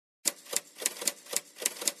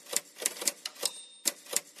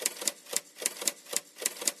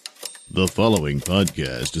The following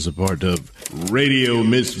podcast is a part of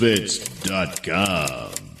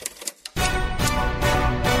RadioMisfits.com.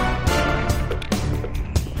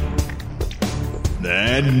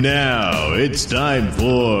 And now it's time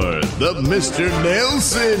for the Mr.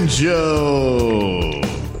 Nailsin Show.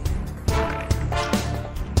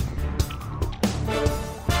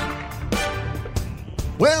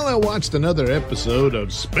 Well, I watched another episode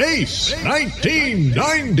of Space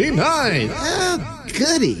 1999. Oh,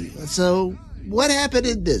 goody. So, what happened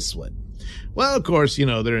in this one? Well, of course, you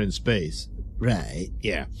know, they're in space. Right.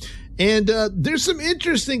 Yeah. And there's some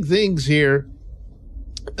interesting things here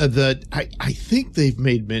that I think they've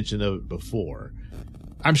made mention of it before.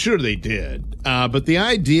 I'm sure they did. But the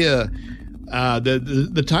idea,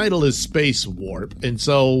 the title is Space Warp. And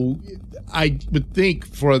so I would think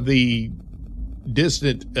for the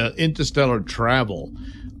distant interstellar travel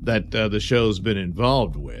that the show's been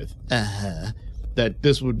involved with, that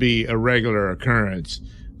this would be a regular occurrence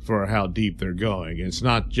for how deep they're going. It's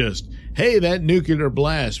not just, hey, that nuclear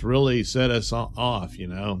blast really set us off, you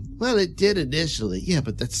know? Well, it did initially. Yeah,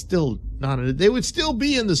 but that's still not, they would still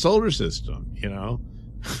be in the solar system, you know?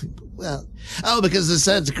 Well, because the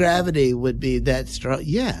sun's gravity would be that strong.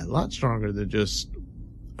 Yeah, a lot stronger than just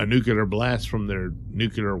a nuclear blast from their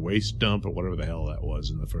nuclear waste dump or whatever the hell that was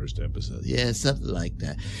in the first episode. Yeah, something like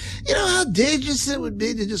that. You know how dangerous it would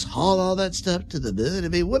be to just haul all that stuff to the moon? I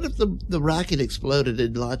mean, what if the rocket exploded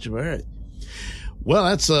in launch of Earth? Well,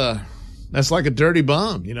 that's like a dirty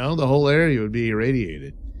bomb, you know? The whole area would be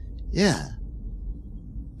irradiated. Yeah.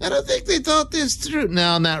 I don't think they thought this through.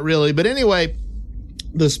 No, not really. But anyway,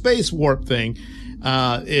 the space warp thing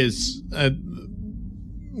is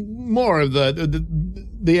more of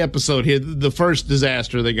the episode here, the first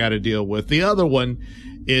disaster they got to deal with. The other one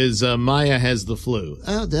is Maya has the flu.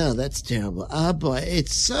 Oh, no, that's terrible. Oh, boy,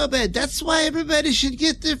 it's so bad. That's why everybody should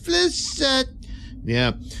get their flu shot.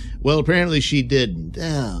 Yeah. Well, apparently she didn't.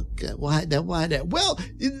 Oh, God. Why not? Well,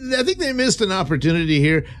 I think they missed an opportunity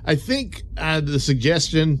here. I think the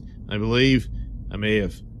suggestion, I believe, I may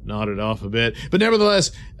have nodded off a bit, but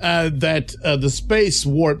nevertheless, that the space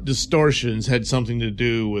warp distortions had something to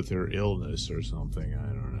do with her illness or something. I don't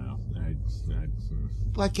know.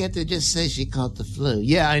 Why can't they just say she caught the flu?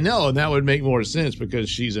 Yeah, I know, and that would make more sense because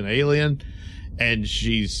she's an alien, and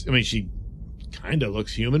she kind of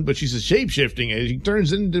looks human, but she's a shape-shifting. She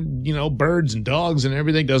turns into, you know, birds and dogs and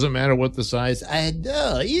everything. Doesn't matter what the size. I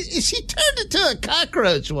know. She turned into a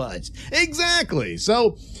cockroach once. Exactly.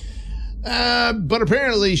 So, but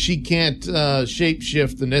apparently she can't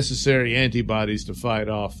shape-shift the necessary antibodies to fight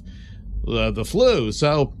off the flu.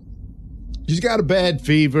 So she's got a bad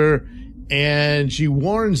fever, and she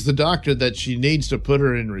warns the doctor that she needs to put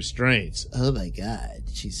her in restraints. Oh my God,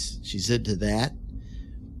 she's into that.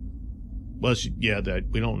 Well, that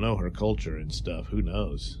we don't know her culture and stuff. Who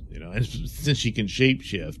knows? You know, and since she can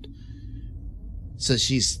shapeshift, so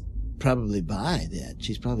she's probably bi then.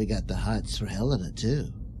 She's probably got the hots for Helena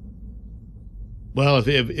too. Well,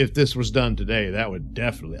 if this was done today, that would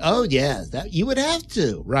definitely. Oh yeah, that you would have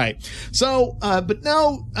to. Right. So, but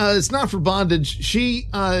no, it's not for bondage. She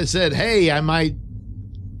said, "Hey, I might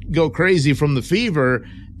go crazy from the fever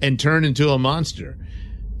and turn into a monster,"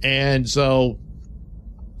 and so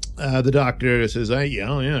the doctor says,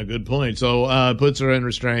 yeah, good point." So puts her in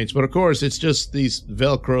restraints, but of course it's just these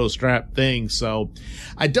Velcro strap things. So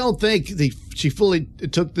I don't think she fully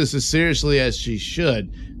took this as seriously as she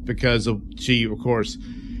should. Because of course,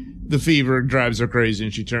 the fever drives her crazy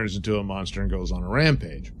and she turns into a monster and goes on a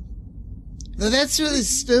rampage. Now that's really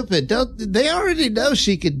stupid. They already know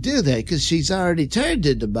she could do that because she's already turned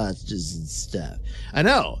into monsters and stuff. I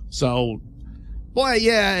know. So, boy,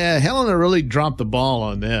 yeah, Helena really dropped the ball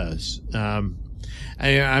on this. I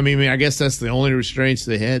mean, I guess that's the only restraints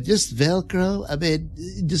they had. Just Velcro? I mean,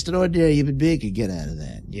 just an ordinary human being could get out of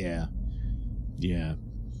that. Yeah. Yeah.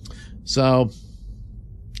 So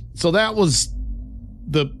that was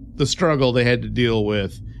the struggle they had to deal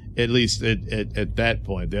with, at least at that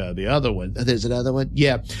point. The other one. There's another one?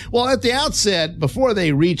 Yeah. Well, at the outset, before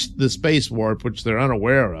they reached the space warp, which they're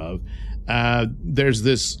unaware of, there's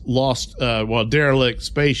this lost, derelict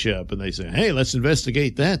spaceship, and they say, hey, let's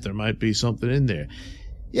investigate that. There might be something in there.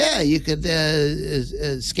 Yeah, you could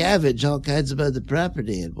scavenge all kinds of other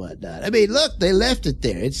property and whatnot. I mean, look, they left it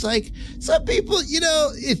there. It's like some people, you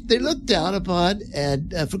know, if they look down upon,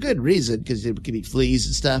 and for good reason, because there can be fleas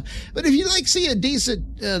and stuff. But if you like see a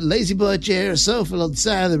decent lazy boy chair or sofa on the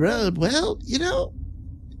side of the road, well, you know,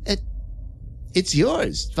 it's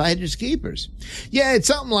yours. Finders keepers. Yeah, it's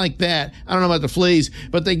something like that. I don't know about the fleas,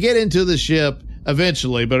 but they get into the ship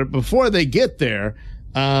eventually. But before they get there,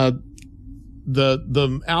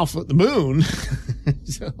 the moon,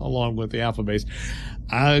 along with the Alpha base,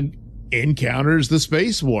 encounters the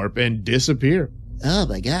space warp and disappear. Oh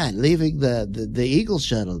my God! Leaving the Eagle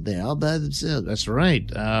shuttle there all by themselves. That's right.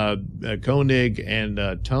 Koenig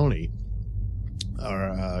and Tony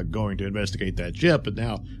are going to investigate that ship, but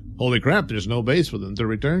now, holy crap! There's no base for them to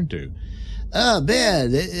return to. Oh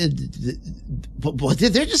man, they're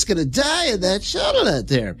just gonna die in that shuttle out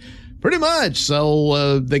there. Pretty much.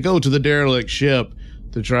 So they go to the derelict ship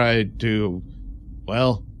to try to,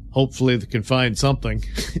 well, hopefully they can find something.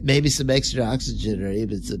 Maybe some extra oxygen or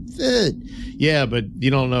even some food. Yeah, but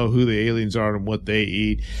you don't know who the aliens are and what they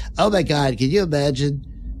eat. Oh my God, can you imagine?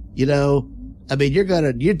 You know, I mean,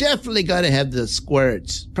 you're definitely gonna have the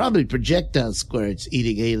squirts, probably projectile squirts,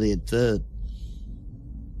 eating alien food.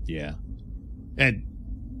 Yeah. And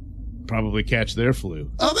probably catch their flu.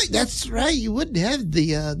 Oh, that's right. You wouldn't have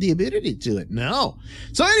the immunity to it. No.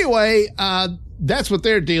 So anyway, that's what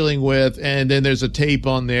they're dealing with. And then there's a tape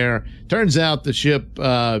on there. Turns out the ship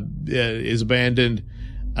is abandoned.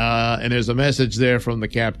 And there's a message there from the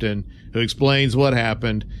captain who explains what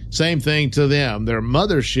happened. Same thing to them. Their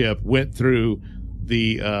mothership went through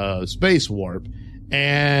the space warp.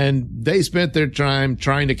 And they spent their time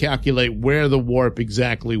trying to calculate where the warp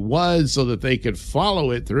exactly was so that they could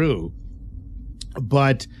follow it through.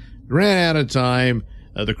 But ran out of time.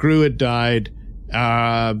 The crew had died.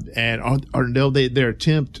 And their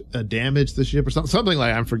attempt damaged the ship or something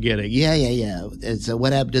like that. I'm forgetting. Yeah. And so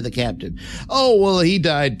what happened to the captain? Oh, well, he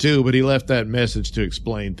died too, but he left that message to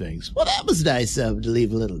explain things. Well, that was nice of him to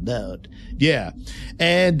leave a little note. Yeah.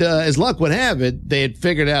 And as luck would have it, they had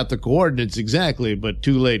figured out the coordinates exactly, but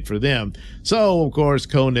too late for them. So, of course,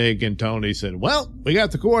 Koenig and Tony said, well, we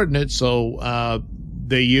got the coordinates, so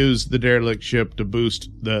they used the derelict ship to boost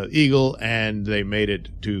the Eagle, and they made it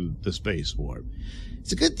to the space warp.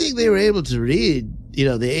 It's a good thing they were able to read,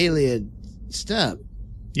 the alien stuff.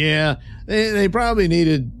 Yeah, they probably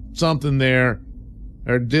needed something there,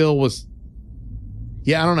 or deal with.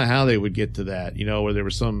 Yeah, I don't know how they would get to that, where there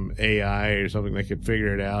was some AI or something that could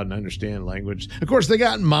figure it out and understand language. Of course, they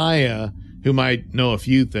got Maya, who might know a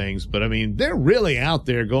few things, but I mean, they're really out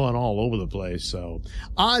there going all over the place. So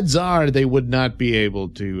odds are they would not be able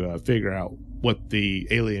to figure out what the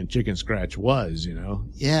alien chicken scratch was,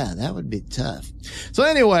 Yeah, that would be tough. So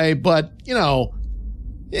anyway, but,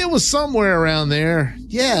 it was somewhere around there.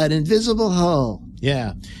 Yeah, an invisible hole.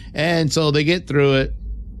 Yeah. And so they get through it.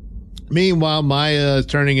 Meanwhile, Maya is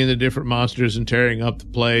turning into different monsters and tearing up the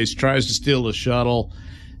place, tries to steal the shuttle.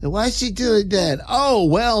 And why is she doing that? Oh,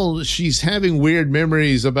 well, she's having weird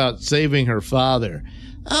memories about saving her father.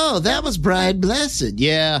 Oh, that was Brian Blessed.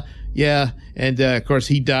 Yeah. And, of course,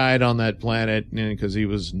 he died on that planet because he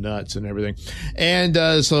was nuts and everything. And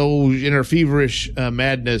so in her feverish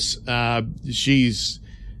madness, she's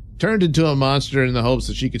turned into a monster in the hopes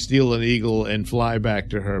that she could steal an eagle and fly back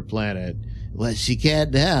to her planet. Well, she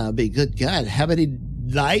can't now. I mean, good God, how many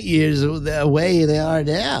light years away they are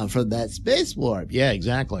now from that space warp? Yeah,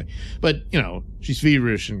 exactly. But, she's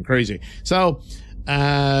feverish and crazy. So,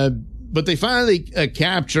 but they finally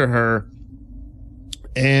capture her.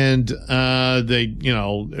 And they,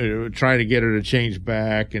 try to get her to change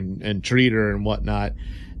back and treat her and whatnot.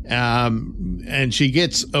 And she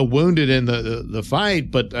gets wounded in the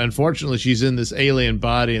fight, but unfortunately she's in this alien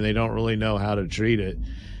body and they don't really know how to treat it.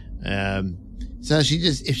 So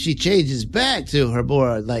if she changes back to her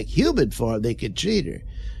more like human form, they could treat her.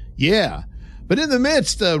 Yeah. But in the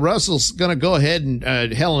midst, Russell's going to go ahead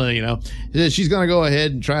and, Helen, she's going to go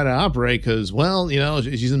ahead and try to operate because, well,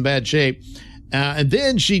 she's in bad shape. And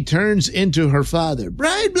then she turns into her father.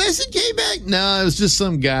 Brian Blessed came back. No, it was just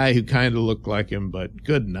some guy who kind of looked like him, but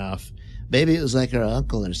good enough. Maybe it was like her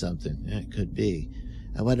uncle or something. Yeah, it could be.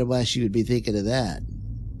 I wonder why she would be thinking of that.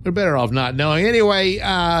 They're better off not knowing. Anyway,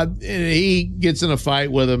 he gets in a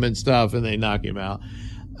fight with him and stuff, and they knock him out.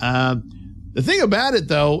 The thing about it,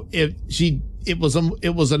 though, it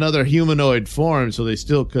was another humanoid form, so they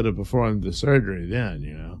still could have performed the surgery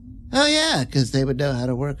then, Oh, yeah, because they would know how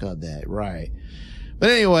to work on that. Right. But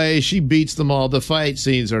anyway, she beats them all. The fight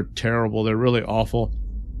scenes are terrible. They're really awful.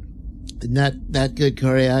 Not good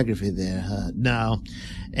choreography there, huh? No.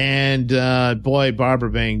 And, boy, Barbara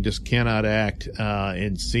Bang just cannot act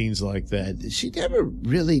in scenes like that. She never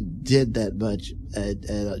really did that much.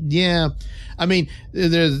 Yeah. I mean,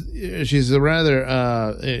 she's a rather,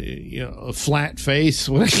 flat face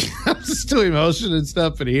when it comes to emotion and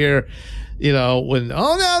stuff. And here, when,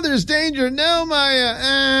 oh no, there's danger. No, Maya,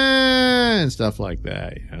 and stuff like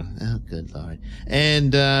that. Oh, good Lord.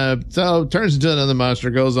 And, so turns into another monster,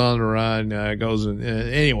 goes on the run,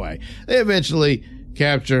 anyway, they eventually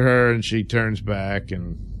capture her, and she turns back,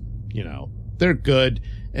 and, you know, they're good.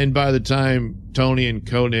 And by the time Tony and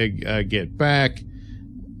Koenig get back,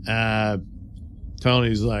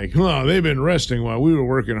 Tony's like, oh, they've been resting while we were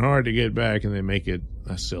working hard to get back, and they make it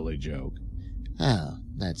a silly joke. Oh,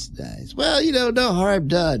 that's nice. Well, you know, no harm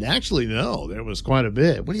done. Actually, no, there was quite a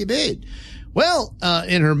bit. What do you mean? Well,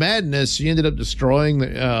 in her madness, she ended up destroying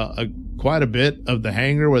quite a bit of the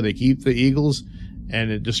hangar where they keep the eagles,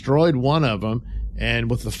 and it destroyed one of them.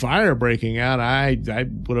 And with the fire breaking out, I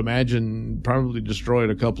would imagine probably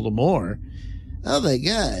destroyed a couple of more. Oh, my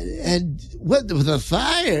God. And what with the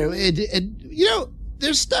fire? And you know,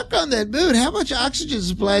 they're stuck on that moon. How much oxygen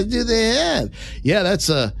supplies do they have? Yeah, that's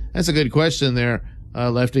a good question there,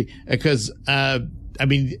 Lefty. Because, I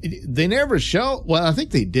mean, they never show. Well, I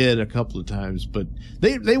think they did a couple of times, but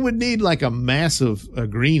they would need like a massive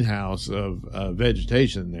greenhouse of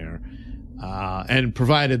vegetation there. And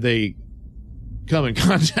provided they come in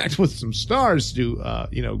contact with some stars to,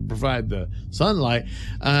 provide the sunlight,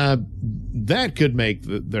 that could make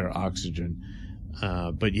their oxygen.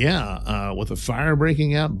 But yeah, with the fire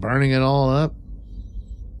breaking out, burning it all up.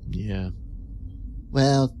 Yeah.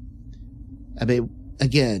 Well, I mean,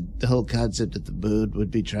 again, the whole concept that the moon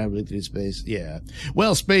would be traveling through space. Yeah.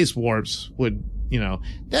 Well, space warps would,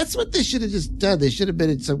 that's what they should have just done. They should have been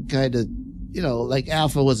in some kind of, like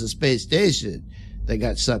Alpha was a space station. They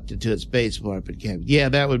got sucked into a space warp and came. Yeah,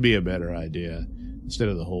 that would be a better idea instead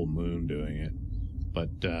of the whole moon doing it.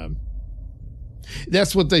 But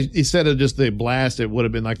that's what instead of just the blast, it would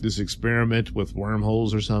have been like this experiment with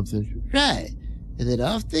wormholes or something. Right. And then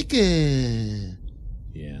off they go.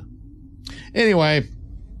 Yeah. Anyway,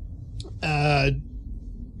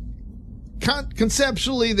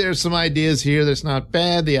 conceptually, there's some ideas here that's not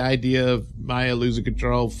bad. The idea of Maya losing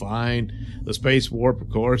control, fine. The space warp,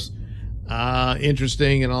 of course.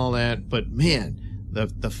 Interesting and all that, but man,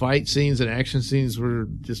 the fight scenes and action scenes were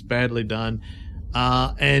just badly done.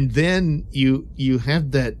 And then you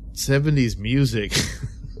have that 70s music.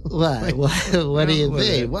 What? What do you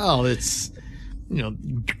think? Well, it's,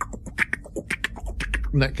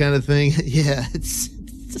 that kind of thing. Yeah, it's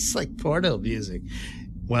just like porno music.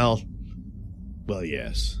 Well,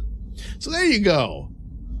 yes. So there you go.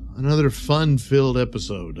 Another fun-filled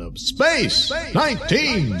episode of Space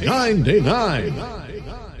 1999.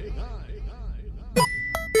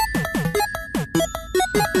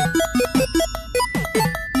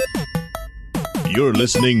 You're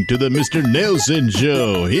listening to the Mr. Nailsin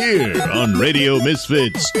Show here on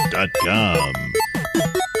RadioMisfits.com.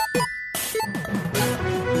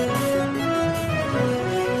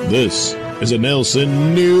 This is a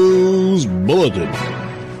Nailsin News Bulletin.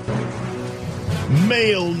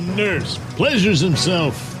 Male nurse pleasures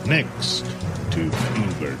himself next to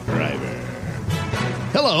Uber driver.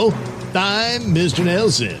 Hello, I'm Mr.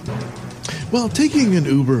 Nailsin. While taking an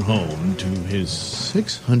Uber home to his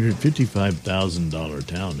 $655,000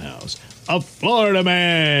 townhouse, a Florida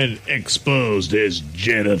man exposed his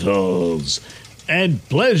genitals and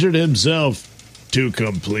pleasured himself to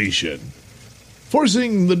completion,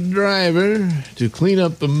 forcing the driver to clean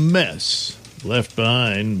up the mess left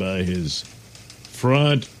behind by his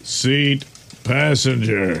front seat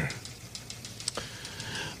passenger.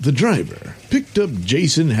 The driver picked up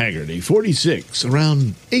Jason Haggerty, 46,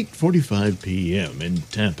 around 8:45 p.m. in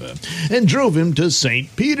Tampa and drove him to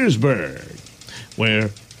St. Petersburg,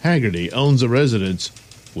 where Haggerty owns a residence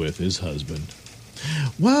with his husband.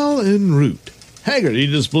 While en route, Haggerty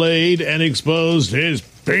displayed and exposed his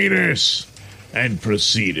penis and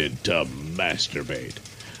proceeded to masturbate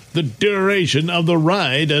the duration of the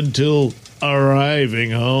ride until arriving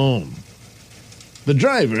home. The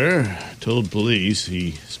driver told police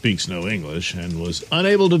he speaks no English and was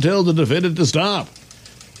unable to tell the defendant to stop.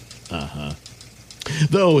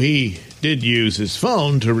 Though he did use his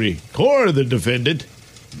phone to record the defendant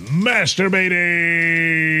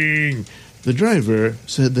masturbating. The driver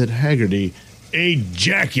said that Haggerty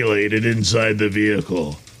ejaculated inside the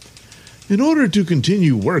vehicle. In order to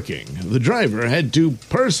continue working, the driver had to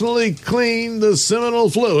personally clean the seminal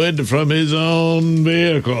fluid from his own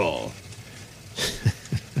vehicle.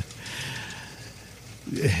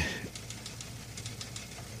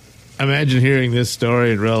 Imagine hearing this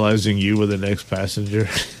story and realizing you were the next passenger.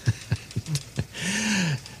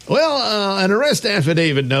 Well, an arrest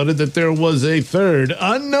affidavit noted that there was a third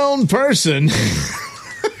unknown person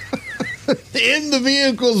in the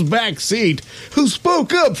vehicle's back seat who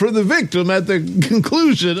spoke up for the victim at the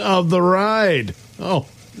conclusion of the ride. Oh,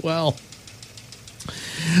 well.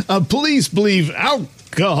 Police believe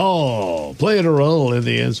alcohol played a role in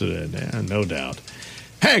the incident. Yeah, no doubt.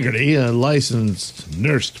 Haggerty, a licensed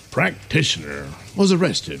nurse practitioner, was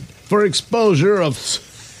arrested for exposure of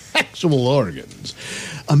sexual organs,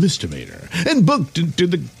 a misdemeanor, and booked into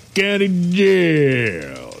the county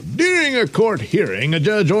jail. During a court hearing, a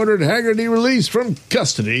judge ordered Haggerty released from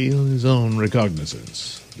custody on his own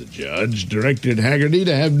recognizance. The judge directed Haggerty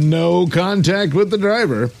to have no contact with the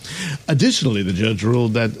driver. Additionally, the judge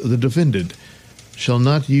ruled that the defendant shall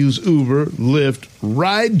not use Uber, Lyft,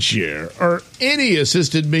 rideshare, or any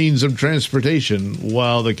assisted means of transportation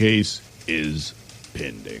while the case is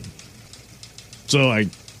pending. So I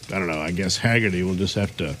don't know, I guess Haggerty will just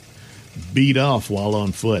have to beat off while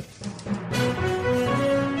on foot.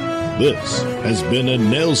 This has been a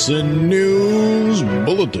Nailsin News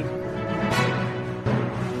Bulletin.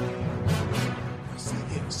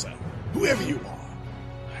 Yes, whoever you are,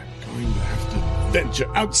 I'm going to have to venture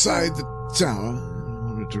outside the tower in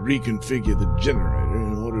order to reconfigure the generator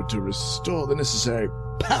in order to restore the necessary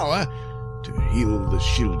power to heal the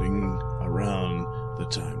shielding around the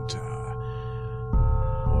time tower.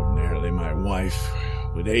 Ordinarily, my wife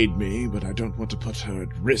would aid me, but I don't want to put her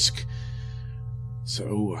at risk.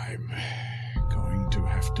 So I'm going to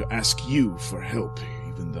have to ask you for help,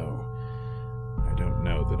 even though I don't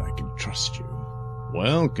know that I can trust you.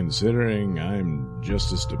 Well, considering I'm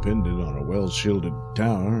just as dependent on a well-shielded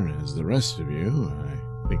tower as the rest of you, I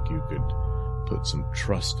think you could put some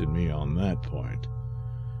trust in me on that point.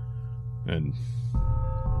 And,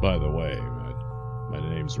 by the way, my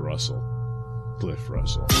name's Russell. Cliff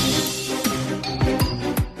Russell.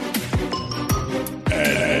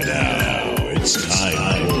 And now it's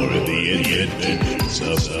time for the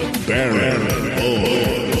adventures of Baron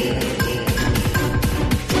Boy.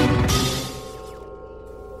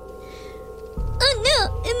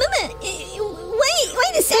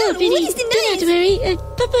 Oh, Biddy, what is the noise? Do not worry.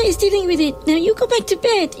 Papa is dealing with it. Now you go back to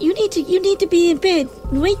bed. You need to be in bed.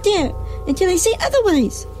 Wait there until I say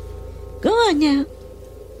otherwise. Go on now.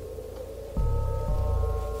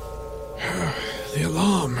 The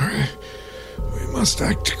alarm. We must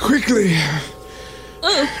act quickly.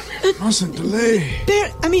 We mustn't delay.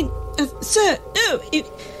 Sir, no.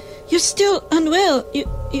 You're still unwell.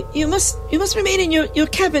 You must remain in your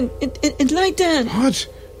cabin and lie down. What?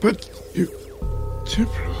 But you...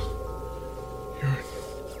 Temporal...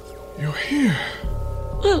 You're here.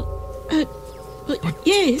 Well,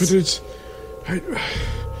 yes. But it's...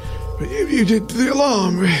 But you did the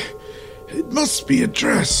alarm. It must be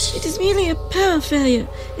addressed. It is merely a power failure,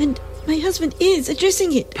 and my husband is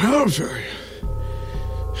addressing it. Power failure?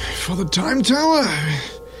 For the time tower?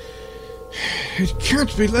 It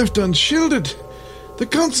can't be left unshielded. The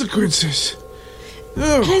consequences.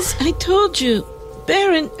 No. As I told you,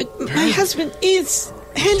 Baron, my husband is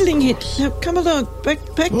handling it. Now come along, back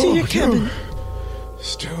to your cabin.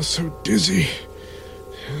 Still so dizzy.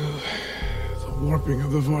 The warping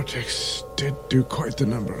of the vortex did do quite the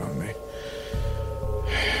number on me.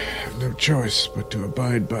 I have no choice but to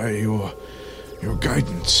abide by your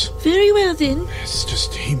guidance. Very well, then. It's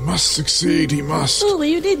just, he must succeed, he must. Oh, well,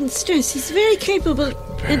 you needn't stress. He's very capable.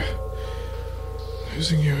 And...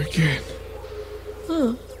 Losing you again.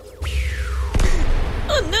 Oh.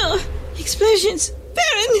 Oh, no. Explosions.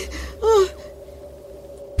 Baron! Oh.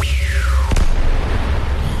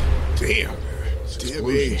 Damn. Dear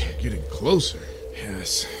me. Getting closer.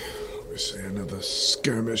 Yes. We say another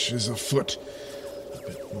skirmish is afoot. A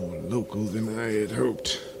bit more local than I had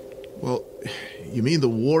hoped. Well, you mean the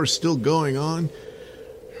war's still going on?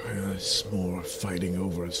 Well, it's more fighting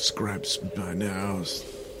over scraps by now.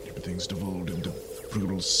 Everything's devolved into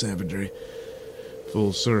brutal savagery.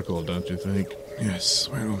 Full circle, don't you think? Yes,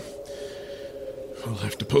 well, we'll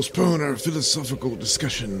have to postpone our philosophical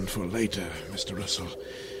discussion for later, Mr. Russell.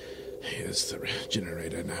 Here's the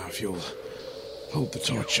generator now, if you'll hold the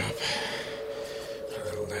torch up.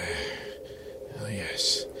 Oh,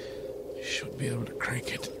 yes. You should be able to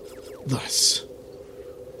crank it. Thus.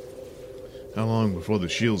 How long before the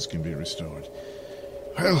shields can be restored?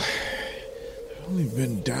 Well, I've only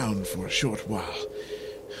been down for a short while.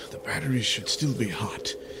 The batteries should still be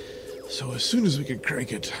hot. So as soon as we can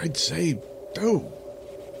crank it, I'd say,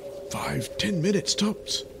 5-10 minutes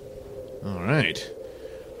tops. All right.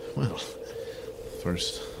 Well,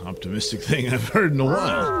 first optimistic thing I've heard in a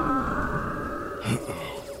while.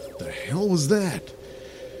 Uh-oh. The hell was that?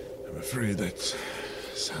 I'm afraid that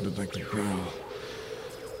sounded like the growl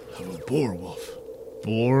of a boar wolf.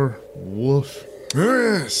 Boar wolf?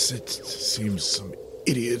 Oh, yes, it seems some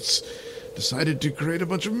idiots decided to create a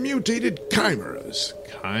bunch of mutated chimeras.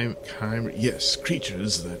 Chimera? Yes,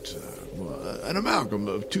 creatures that were an amalgam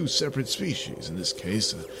of two separate species. In this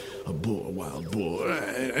case, a boar, wild boar,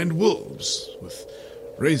 and wolves with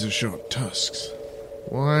razor-sharp tusks.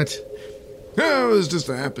 What? No, it was just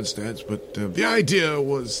a happenstance, but the idea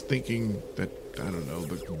was thinking that, I don't know,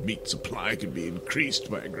 the meat supply could be increased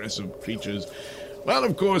by aggressive creatures. Well,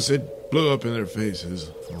 of course, it blew up in their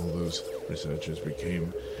faces. All those researchers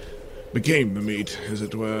became the meat, as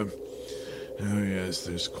it were. Oh, yes,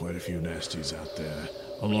 there's quite a few nasties out there,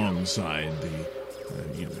 alongside the,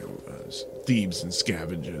 thieves and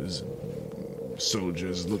scavengers and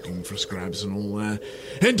soldiers looking for scraps and all that.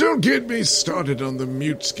 And don't get me started on the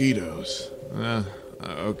mosquitoes.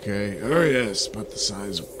 Okay. Oh, yes, about the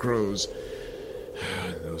size of crows.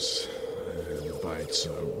 Those bites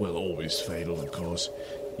are, well, always fatal, of course.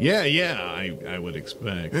 Yeah, I would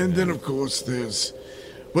expect. And then, of course, there's,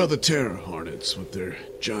 well, the terror hornets with their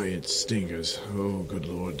giant stingers. Oh, good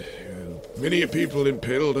Lord. Many people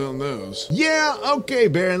impaled on those. Yeah, okay,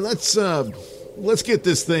 Baron, let's get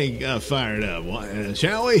this thing fired up,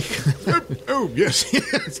 shall we? Oh, yes,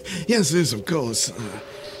 yes, of course.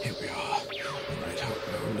 Here we are. All right,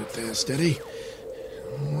 hold it there, steady.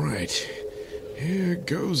 All right. Here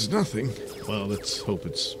goes nothing. Well, let's hope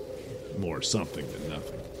it's more something than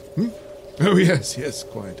nothing. Oh, yes,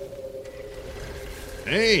 quite.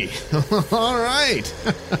 Hey, all right.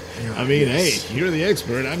 I mean, hey, you're the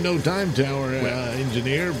expert. I'm no time tower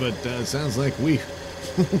engineer, but sounds like we've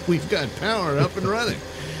got power up and running.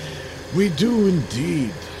 We do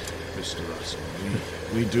indeed, Mr. Russell.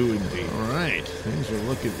 We do indeed. All right, things are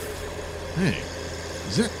looking. Hey,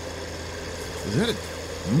 is that a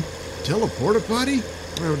teleporter potty?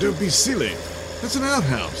 Oh, don't be silly. That's an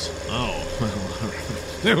outhouse. Oh, well, all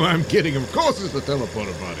right. No, I'm kidding. Of course it's a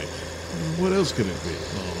teleporter potty. What else could it be?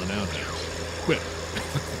 Oh, an outhouse.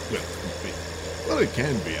 Well, it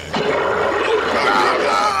can be.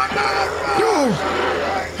 No!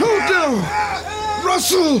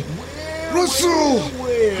 Russell! Look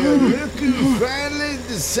who finally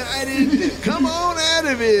decided to come on out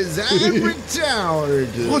of his ivory tower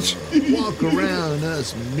to walk around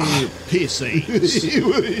us mere piss ants.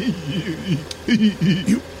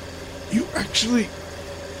 You actually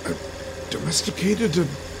domesticated a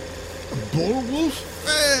bull wolf?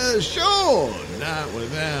 Well, sure, not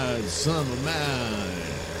without some amount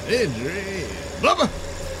of injury. Bubba,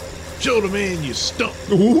 shoulder man, you stump.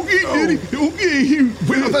 Okay, Daddy. Okay.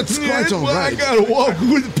 Well, that's quite all right. I gotta walk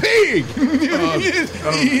with a pig.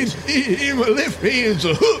 In my left hand's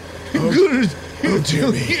a hook. Good as. Oh,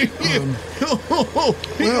 dear me.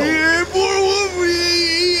 Yeah, poor wolf,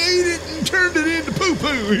 he ate it and turned it into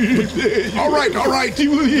poo-poo. All right.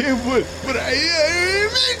 Yeah, but I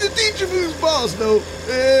made the teacher who's boss, though.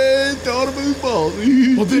 Taught him who's boss.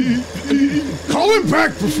 Well, then, call him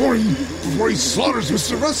back before he slaughters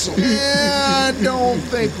Mr. Russell. Yeah, I don't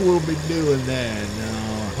think we'll be doing that,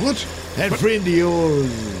 no. What? That friend of yours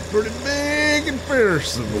is pretty big and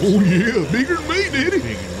fearsome. Oh, yeah, bigger than me, Daddy.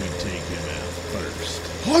 Figured we'd take him out first.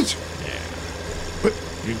 What? Yeah. But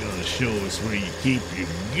you're gonna show us where you keep your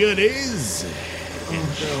goodies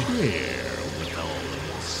and share with all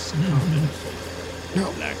of us common folk. No.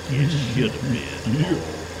 Like you should have been all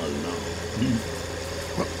along.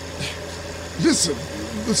 Listen,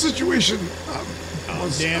 the situation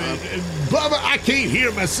was... Damn it. Bubba, I can't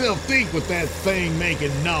hear myself think with that thing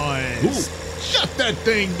making noise. Ooh. Shut that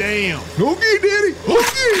thing down. Okay, Daddy.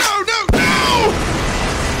 Okay.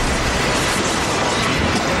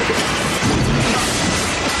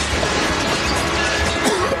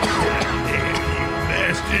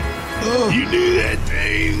 No! You knew that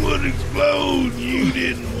thing would explode. You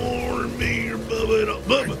didn't warn me or Bubba at all.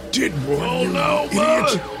 Bubba. Did warn Oh, you, no, idiot.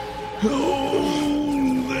 Bubba.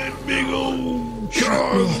 Oh, that big old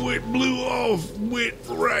charge blew off, went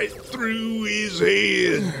right through his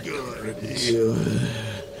head.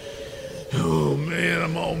 Oh, man,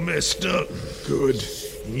 I'm all messed up. Good.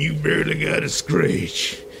 You barely got a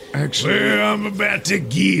scratch. Actually... Well, I'm about to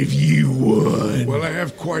give you one. Well, I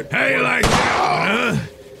have quite... How you like that one, huh?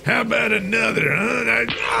 How about another, huh?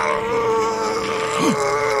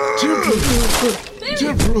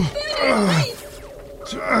 Temporal.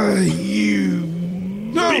 You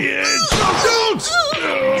No! bitch. No, don't!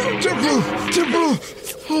 Temporal!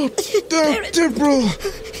 Oh, no, Temporal!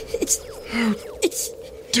 It's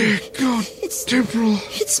Dear God, Temporal!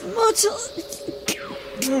 it's mortal.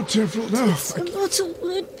 No, Temporal, no! It's a mortal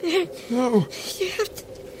wound, Bear. No! You have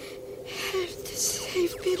to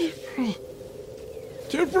save Billy.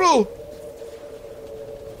 Temporal!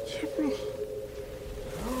 Temporal!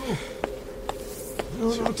 No! No,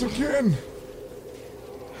 not again!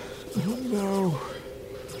 Oh, no.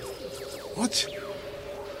 What?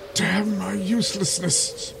 Damn my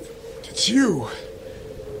uselessness! It's you!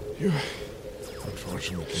 You...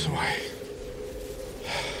 Unfortunately. So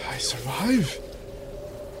survive?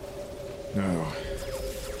 No.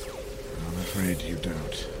 I'm afraid you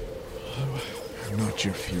don't. I'm not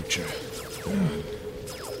your future.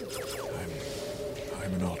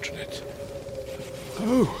 I'm an alternate.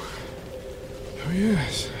 Oh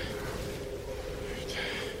yes.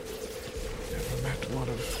 I've never met one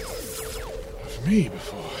of me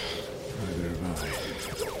before. Neither have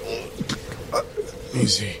I.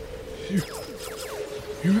 Easy.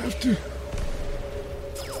 You have to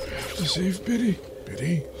save Biddy.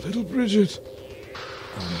 Biddy? Little Bridget.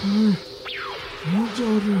 My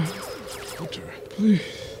daughter. Daughter, please.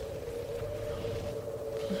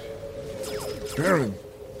 Baron!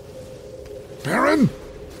 Baron!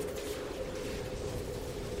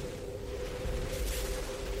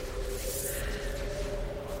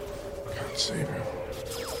 Can't save him.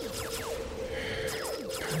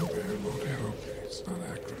 Baron won't help. It's not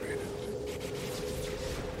activated.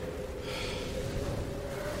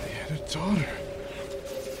 He had a daughter.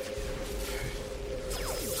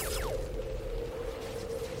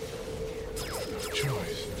 No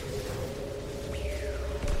choice.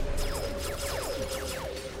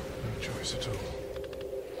 No choice at all.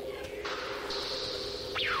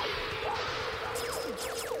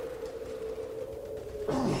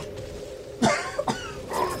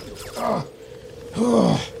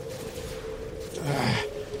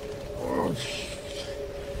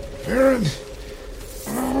 Baron!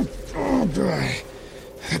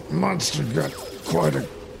 That monster got quite a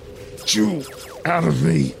chew out of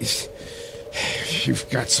me. If you've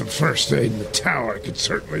got some first aid in the tower, I could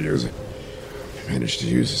certainly use it. I managed to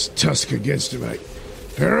use his tusk against him.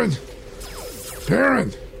 Baron?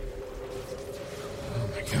 Baron! Oh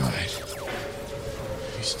my god.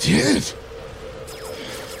 He's dead!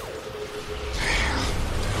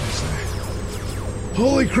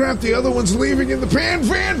 Holy crap, the other one's leaving in the pan!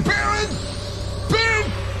 Baron! Baron!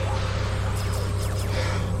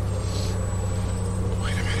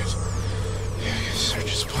 Wait a minute. Search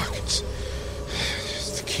his pockets.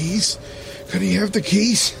 The keys? Could he have the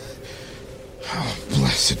keys? Oh,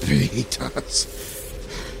 blessed be, he does.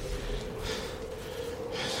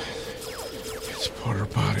 It's porter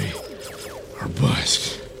potty or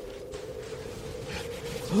bust.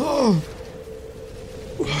 Oh!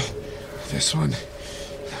 This one.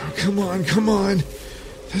 Oh, come on.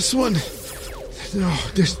 This one. No,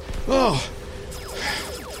 this. Oh.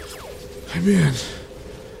 I'm in.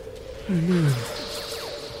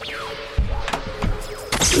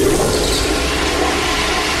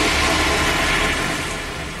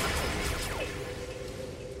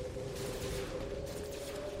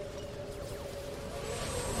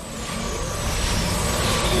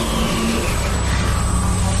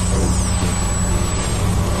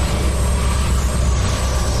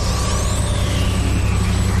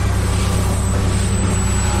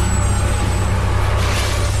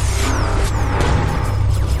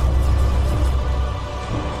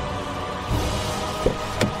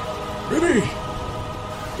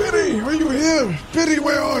 Biddy, are you here? Biddy,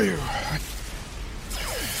 where are you?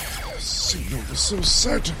 The signal was so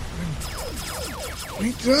certain. I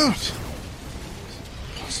winked out.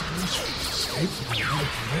 Possibly escape from the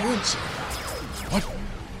commands. What?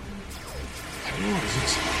 That noise,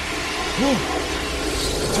 it's... Oh!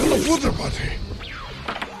 Tell the water buddy.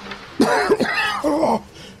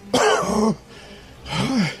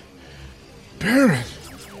 Baron.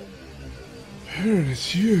 Baron,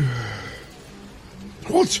 it's you.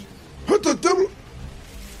 What? What the devil?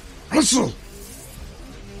 Russell!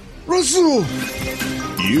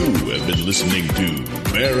 You have been listening to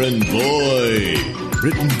Baron Boy.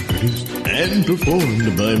 Written, produced, and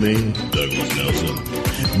performed by me, Douglas Nailsin.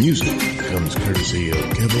 Music comes courtesy of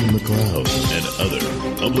Kevin MacLeod and other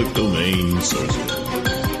public domain sources.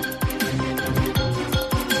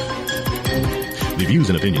 The views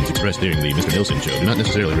and opinions expressed during the Mr. Nailsin Show do not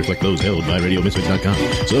necessarily reflect those held by RadioMisfits.com.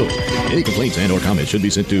 So, any complaints and or comments should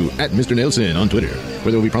be sent to @Mr. Nailsin on Twitter,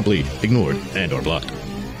 where they will be promptly ignored and or blocked.